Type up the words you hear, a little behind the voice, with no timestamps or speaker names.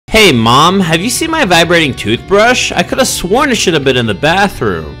Hey mom, have you seen my vibrating toothbrush? I could have sworn it should have been in the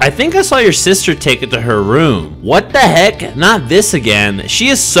bathroom. I think I saw your sister take it to her room. What the heck? Not this again. She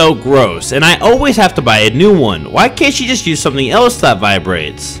is so gross, and I always have to buy a new one. Why can't she just use something else that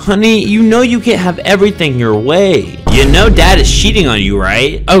vibrates? Honey, you know you can't have everything your way. You know dad is cheating on you,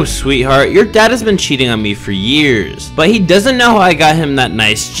 right? Oh sweetheart, your dad has been cheating on me for years. But he doesn't know how I got him that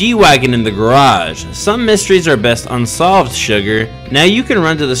nice G-Wagon in the garage. Some mysteries are best unsolved, sugar. Now you can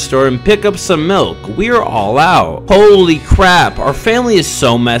run to the store and pick up some milk. We are all out. Holy crap, our family is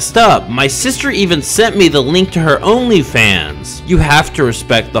so messed up. My sister even sent me the link to her OnlyFans. You have to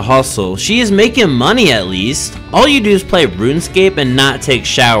respect the hustle. She is making money at least. All you do is play RuneScape and not take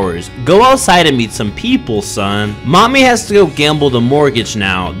showers. Go outside and meet some people, son. Mommy has to go gamble the mortgage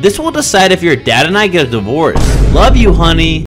now. This will decide if your dad and I get a divorce. Love you, honey.